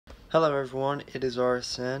Hello everyone, it is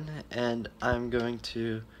RSN, and I'm going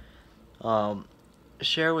to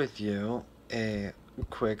share with you a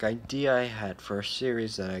quick idea I had for a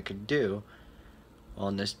series that I could do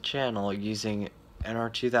on this channel using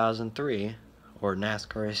NR2003, or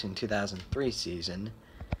NASCAR Racing 2003 season.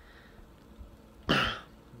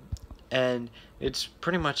 And it's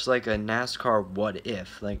pretty much like a NASCAR what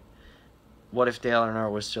if. Like, what if Dale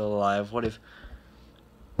Earnhardt was still alive? What if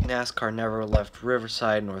NASCAR never left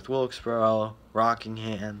Riverside, North Wilkesboro,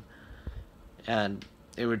 Rockingham, and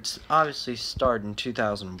it would obviously start in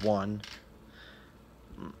 2001.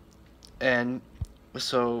 And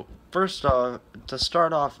so, first off, to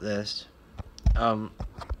start off this,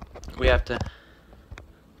 we have to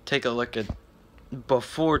take a look at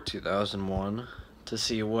before 2001 to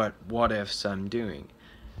see what ifs I'm doing.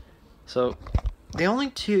 So, the only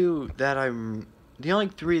three that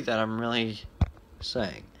I'm really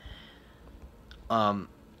saying.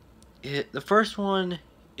 The first one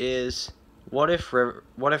is what if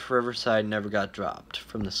Riverside never got dropped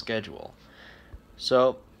from the schedule?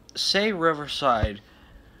 So, say Riverside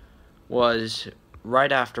was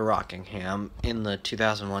right after Rockingham in the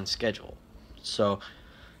 2001 schedule. So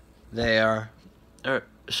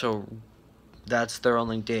so that's their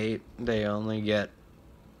only date. They only get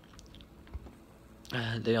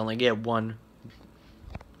one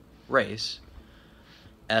race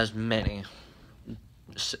as many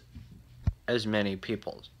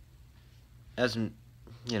people as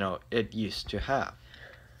it used to have,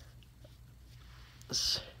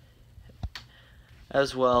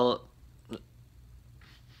 as well,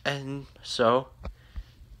 and so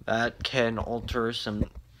that can alter some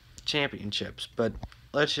championships. But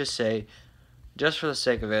let's just say, just for the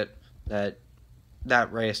sake of it, that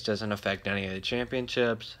race doesn't affect any of the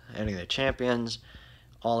championships, any of the champions.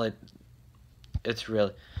 It's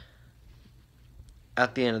really,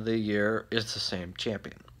 at the end of the year, it's the same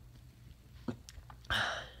champion.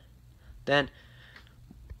 Then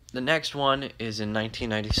the next one is in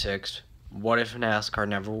 1996. What if NASCAR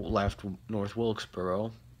never left North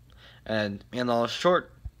Wilkesboro? And in the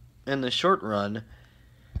short run,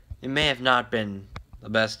 it may have not been the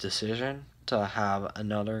best decision to have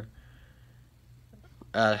another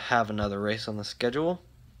race on the schedule,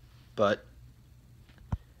 but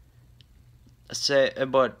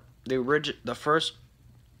the first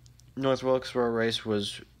North Wilkesboro race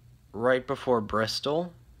was right before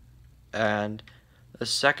Bristol, and the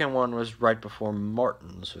second one was right before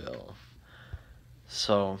Martinsville.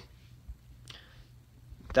 So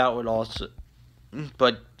that would also,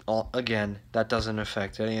 but again, that doesn't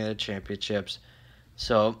affect any of the championships.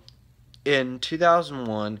 So in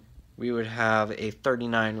 2001, we would have a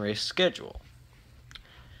 39 race schedule.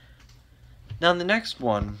 Now the next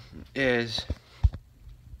one is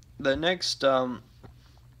the next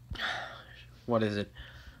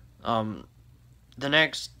the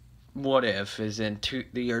next what if is in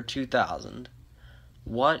the year 2000.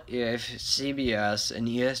 What if CBS and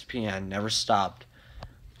ESPN never stopped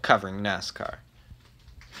covering NASCAR?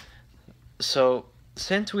 So,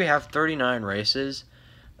 since we have 39 races,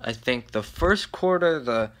 I think the first quarter of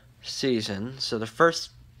the season, so the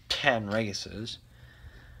first 10 races,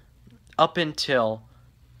 up until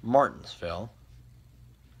Martinsville,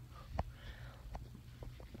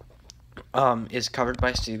 is covered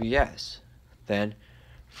by CBS. Then,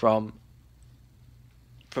 from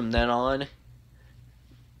then on,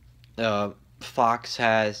 Fox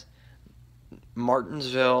has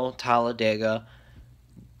Martinsville, Talladega,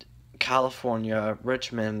 California,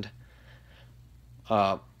 Richmond,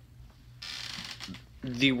 the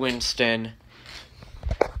Winston,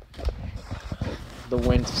 the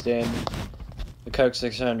Coke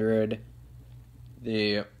 600,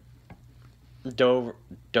 the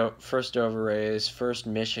first Dover race, first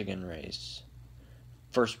Michigan race,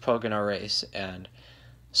 first Pocono race, and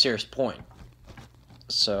Sears Point.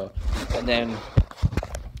 So, and then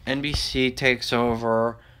NBC takes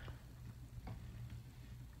over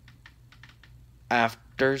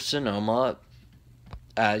after Sonoma,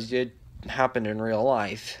 as it happened in real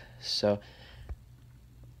life. So,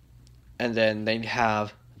 and then they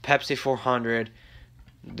have Pepsi 400,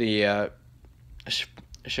 the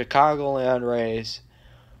Chicagoland race,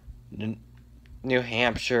 New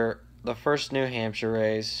Hampshire, the first New Hampshire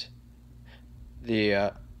race,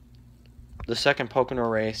 the second Pocono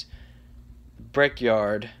race,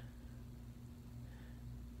 Brickyard,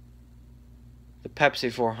 the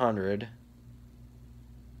Pepsi 400.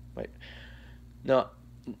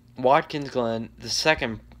 Watkins Glen, the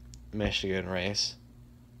second Michigan race,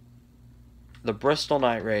 the Bristol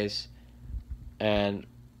night race, and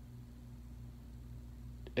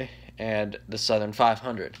the Southern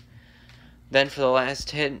 500. Then for the last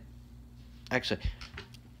 10, actually,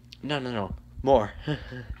 no, more.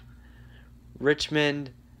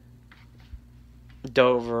 Richmond,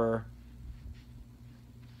 Dover,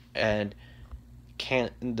 and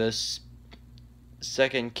the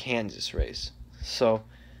second Kansas race. So,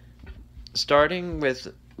 starting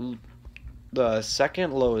with the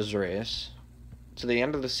second Lowe's race to the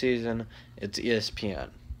end of the season, it's ESPN.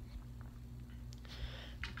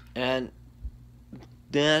 And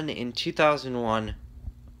then in 2001,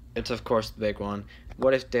 it's of course the big one.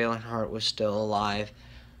 What if Dale Earnhardt was still alive?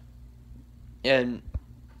 And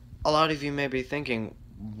a lot of you may be thinking,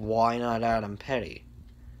 why not Adam Petty?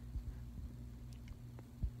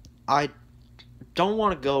 I don't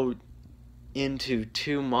want to go into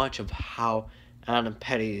too much of how Adam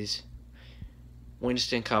Petty's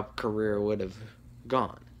Winston Cup career would have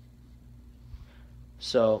gone.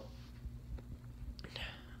 So,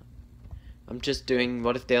 I'm just doing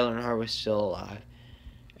what if Dale Earnhardt was still alive.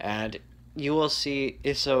 And you will see,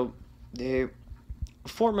 so the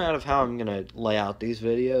format of how I'm going to lay out these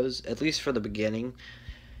videos, at least for the beginning,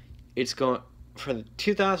 it's going, for the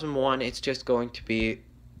 2001, it's just going to be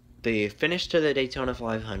the finish to the Daytona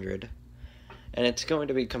 500, and it's going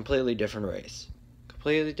to be a completely different race.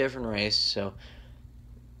 Completely different race, so,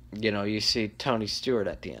 you know, you see Tony Stewart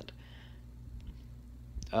at the end.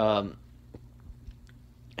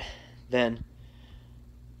 Then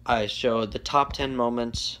I showed the top 10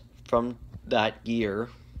 moments from that year,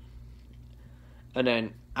 and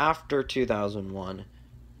then after 2001,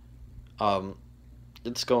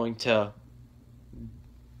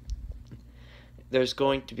 there's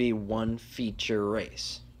going to be one feature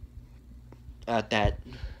race at that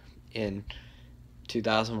in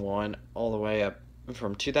 2001 all the way up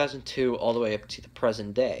from 2002 all the way up to the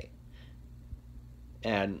present day.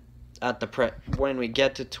 And at when we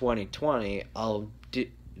get to 2020, I'll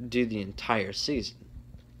do the entire season.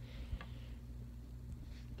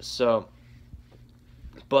 So,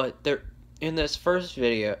 but there in this first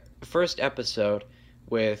episode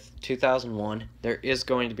with 2001, there is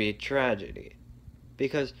going to be a tragedy,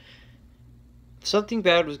 because something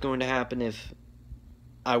bad was going to happen if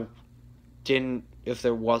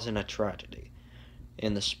there wasn't a tragedy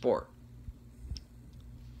in the sport.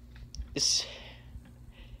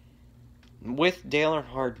 With Dale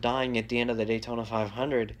Earnhardt dying at the end of the Daytona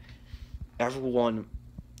 500, everyone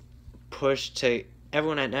at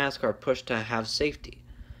NASCAR pushed to have safety.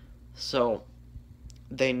 So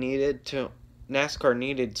NASCAR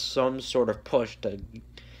needed some sort of push to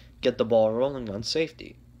get the ball rolling on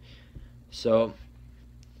safety. So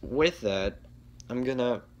with that,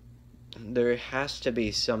 there has to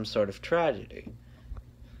be some sort of tragedy.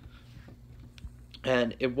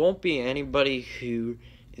 And it won't be anybody who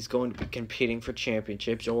is going to be competing for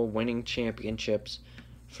championships or winning championships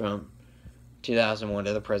from 2001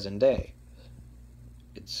 to the present day.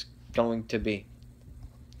 It's going to be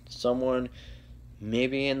someone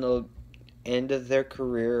maybe in the end of their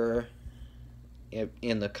career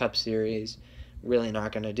in the Cup Series, really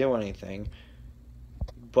not going to do anything,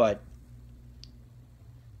 but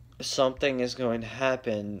something is going to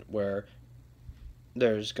happen where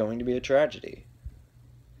there's going to be a tragedy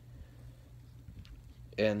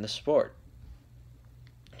in the sport.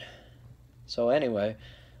 So anyway,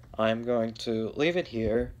 I'm going to leave it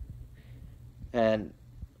here, and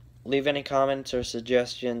leave any comments or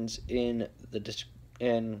suggestions in the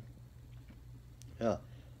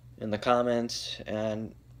comments,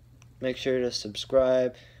 and make sure to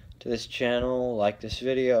subscribe to this channel, like this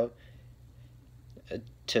video,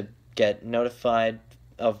 to get notified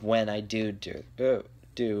of when I do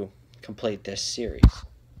complete this series.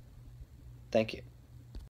 Thank you.